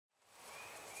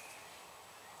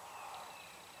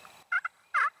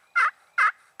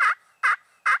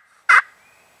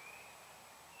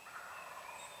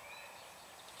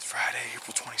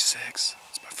April 26th.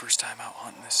 It's my first time out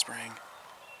hunting this spring.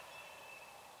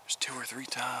 There's 2 or 3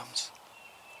 toms.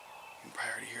 You can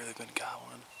probably already hear they've been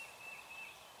gobbling.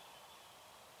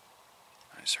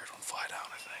 I just heard one fly down,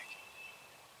 I think.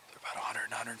 They're about 100,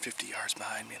 150 yards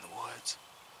behind me in the woods.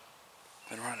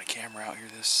 Been running a camera out here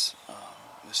this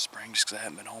spring just because I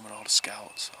haven't been home at all to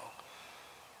scout, so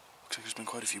looks like there's been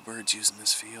quite a few birds using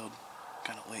this field.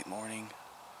 Kind of late morning,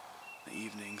 in the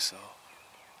evening, so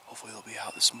hopefully they'll be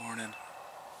out this morning.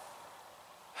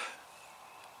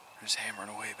 They're just hammering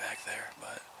away back there,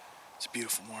 but it's a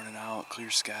beautiful morning out,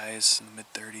 clear skies in the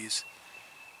mid-30s.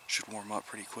 Should warm up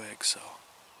pretty quick, so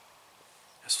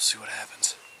guess we'll see what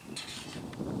happens.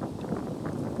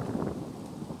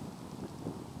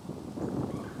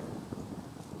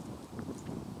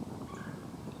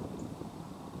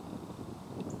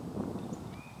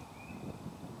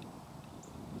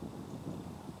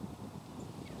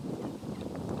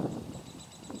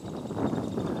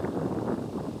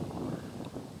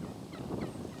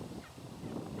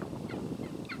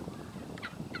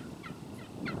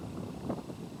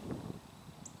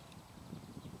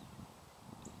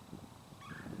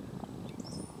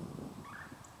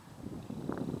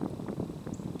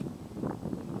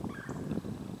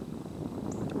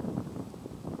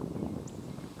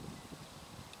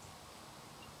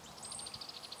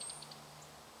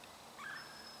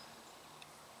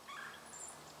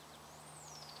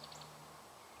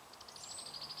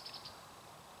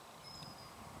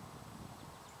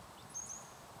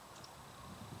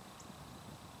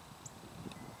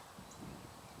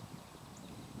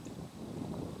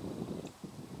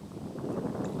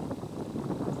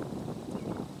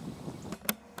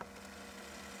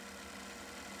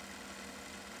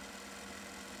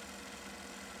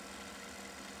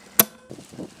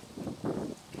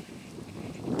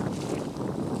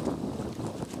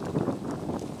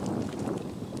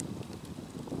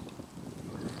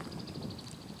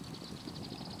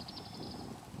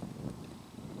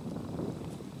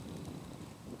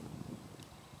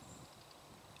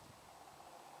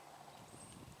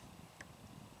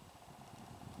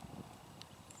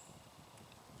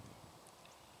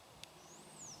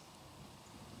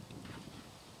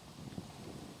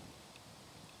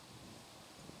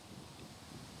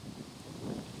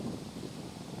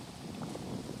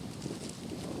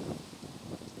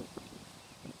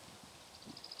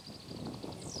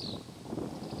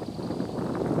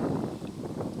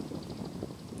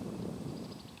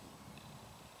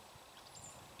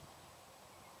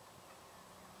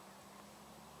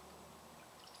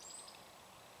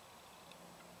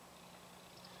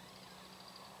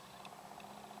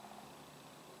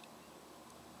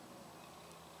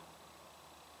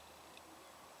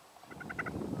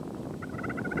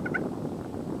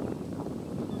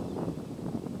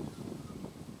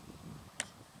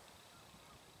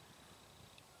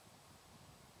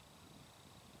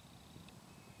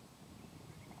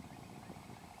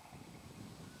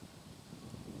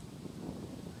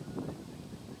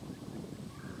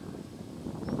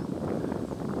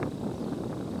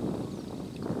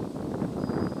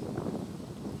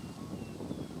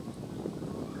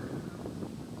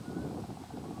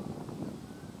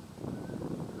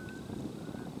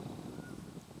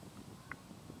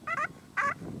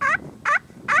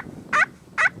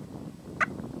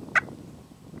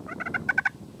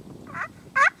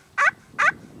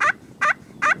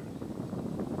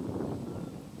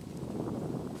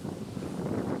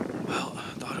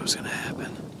 Was gonna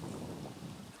happen.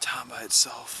 The tom by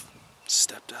itself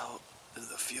stepped out into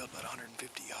the field about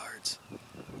 150 yards.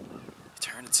 He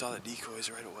turned and saw the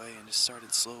decoys right away and just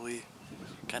started slowly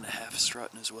kind of half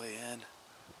strutting his way in.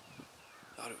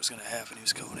 Thought it was gonna happen. He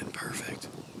was coming in perfect.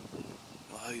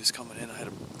 While he was coming in, I had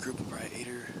a group of probably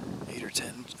 8 or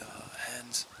 10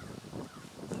 hens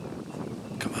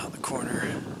come out in the corner,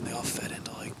 and they all fed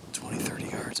into like 20, 30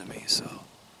 yards of me, so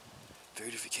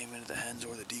figured if he came into the hens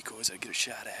or the decoys, I'd get a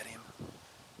shot at him.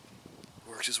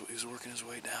 He was working his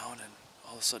way down, and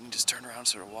all of a sudden he just turned around and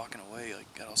started walking away,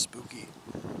 like got all spooky.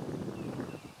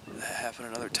 That happened,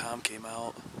 another tom came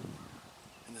out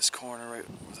in this corner right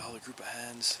with all the group of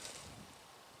hens,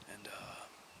 and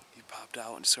he popped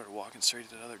out and started walking straight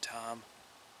to the other tom.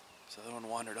 So the other one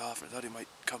wandered off, and I thought he might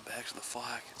come back to the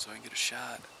flock so I can get a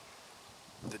shot.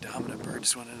 The dominant bird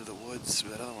just went into the woods, so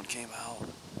that other one came out.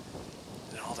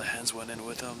 Then all the hens went in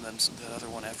with them, then the other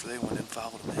one after they went in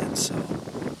followed them in, so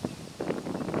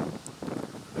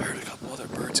I heard a couple other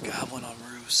birds gobbling on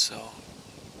roost, so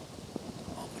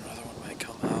I'm hoping another one might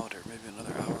come out, or maybe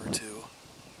another hour or two.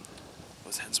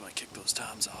 Those hens might kick those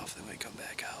toms off, they might come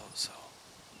back out, so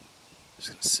I'm just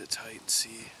gonna sit tight and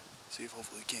see if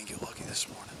hopefully we can't get lucky this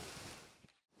morning.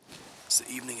 It's the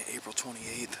evening of April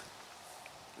 28th. It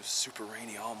was super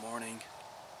rainy all morning.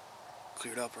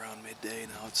 Cleared up around midday.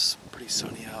 Now it's pretty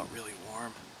sunny out, really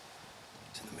warm.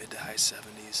 It's in the mid to high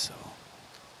 70s, so I'm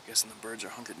guessing the birds are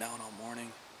hunkered down all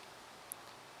morning.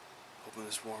 Hoping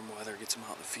this warm weather gets them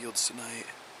out in the fields tonight.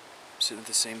 I'm sitting at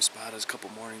the same spot as a couple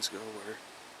mornings ago where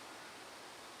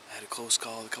I had a close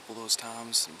call with a couple of those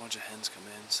toms and a bunch of hens come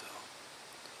in, so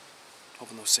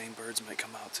hoping those same birds might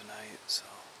come out tonight. So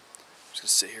I'm just gonna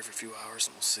sit here for a few hours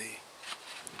and we'll see.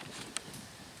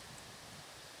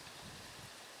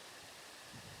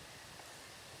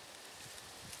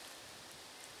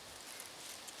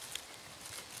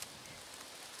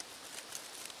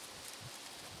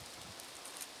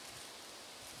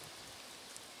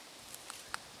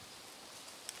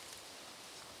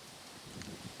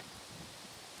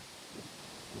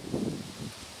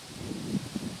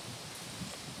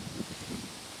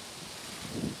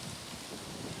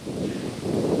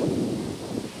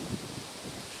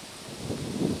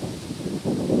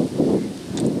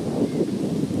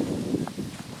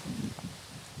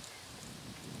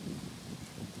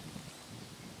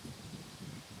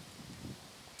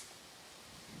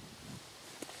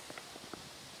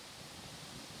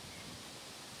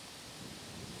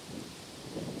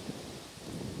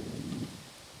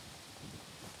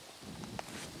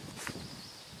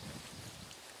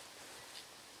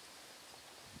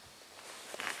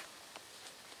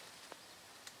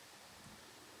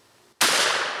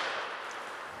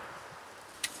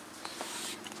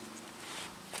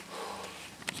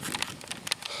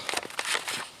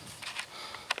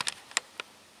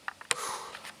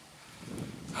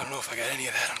 I don't know if I got any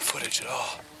of that on footage at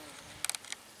all.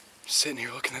 Just sitting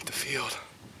here looking at the field.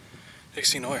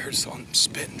 Next thing you know, I heard someone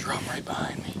spit and drum right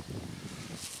behind me.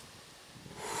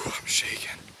 I'm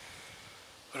shaking.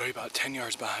 Literally about 10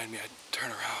 yards behind me, I turn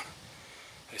around.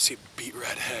 I see a beat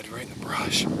red head right in the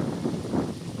brush. I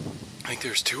think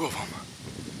there's two of them.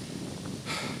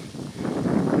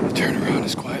 I turned around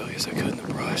as quietly as I could in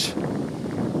the brush.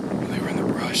 They were in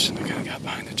the brush and they kind of got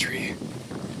behind the tree.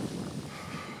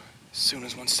 As soon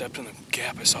as one stepped in the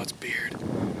gap, I saw its beard.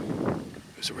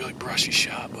 It was a really brushy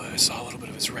shot, but I saw a little bit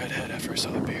of its red head after I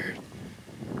saw the beard.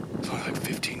 It was only like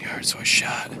 15 yards, so I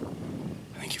shot.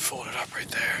 I think he folded up right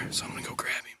there, so I'm gonna go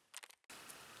grab him.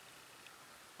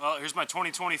 Well, here's my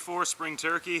 2024 spring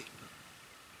turkey.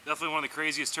 Definitely one of the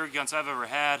craziest turkey hunts I've ever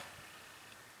had.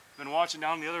 Been watching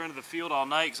down the other end of the field all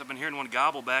night because I've been hearing one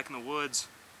gobble back in the woods.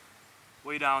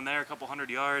 Way down there, a couple hundred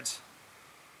yards.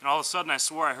 And all of a sudden I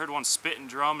swore I heard one spit and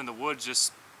drum in the woods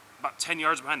just about 10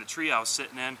 yards behind the tree I was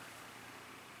sitting in.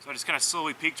 So I just kind of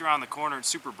slowly peeked around the corner. It's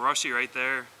super brushy right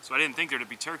there. So I didn't think there'd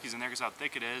be turkeys in there because how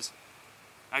thick it is.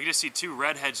 I could just see two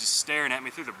redheads just staring at me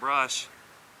through the brush.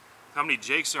 How many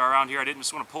jakes there are around here, I didn't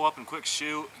just want to pull up and quick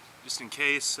shoot just in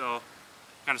case. So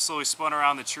kind of slowly spun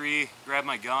around the tree, grabbed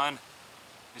my gun,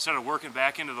 and started working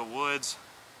back into the woods.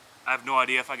 I have no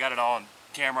idea if I got it all on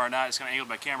camera or not. Just kind of angled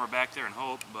my camera back there and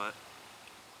hope, but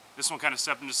this one kind of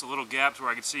stepped in just a little gap to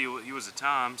where I could see he was a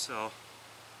tom, so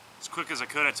as quick as I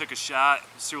could, I took a shot.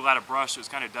 Just through a lot of brush, it was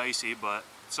kind of dicey, but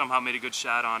somehow made a good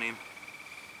shot on him.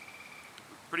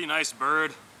 Pretty nice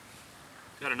bird.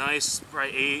 Got a nice,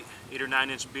 probably 8 or 9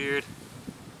 inch beard.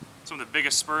 Some of the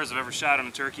biggest spurs I've ever shot on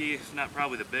a turkey, if not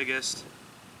probably the biggest.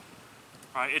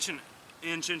 Probably inch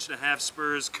and a half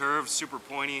spurs, curved, super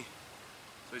pointy.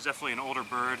 So he's definitely an older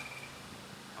bird.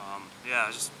 Yeah,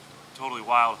 just totally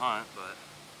wild hunt, but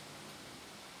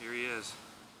here he is.